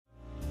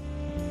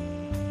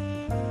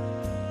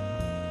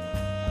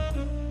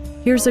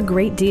Here's a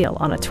great deal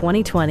on a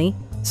 2020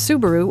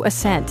 Subaru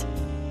Ascent.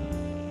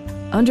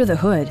 Under the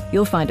hood,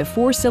 you'll find a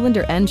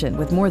 4-cylinder engine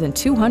with more than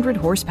 200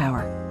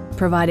 horsepower,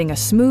 providing a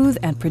smooth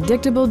and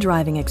predictable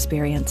driving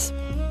experience.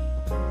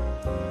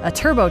 A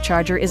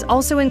turbocharger is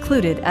also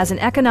included as an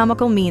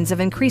economical means of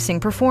increasing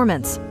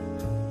performance.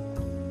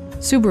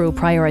 Subaru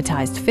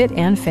prioritized fit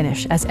and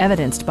finish as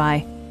evidenced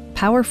by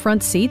power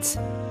front seats,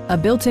 a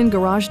built-in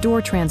garage door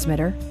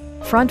transmitter,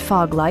 front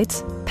fog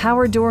lights,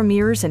 power door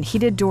mirrors and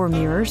heated door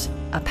mirrors,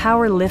 a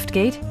power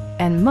liftgate,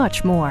 and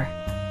much more.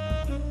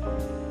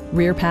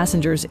 Rear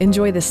passengers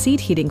enjoy the seat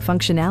heating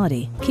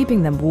functionality,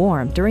 keeping them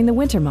warm during the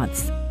winter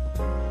months.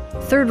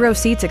 Third-row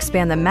seats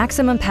expand the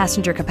maximum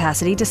passenger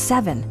capacity to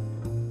 7.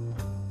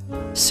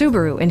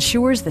 Subaru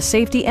ensures the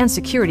safety and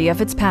security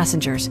of its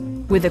passengers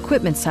with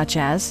equipment such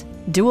as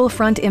dual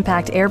front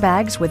impact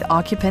airbags with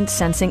occupant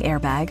sensing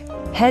airbag,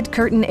 head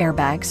curtain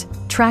airbags,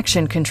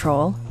 traction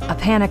control, a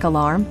panic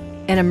alarm,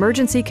 an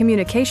emergency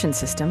communication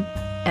system,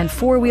 and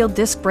 4-wheel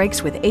disc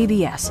brakes with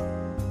ABS.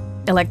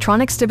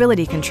 Electronic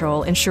stability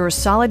control ensures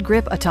solid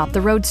grip atop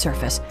the road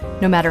surface,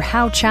 no matter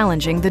how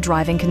challenging the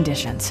driving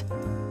conditions.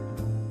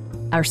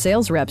 Our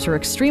sales reps are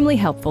extremely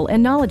helpful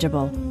and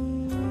knowledgeable.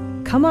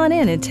 Come on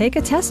in and take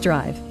a test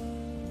drive.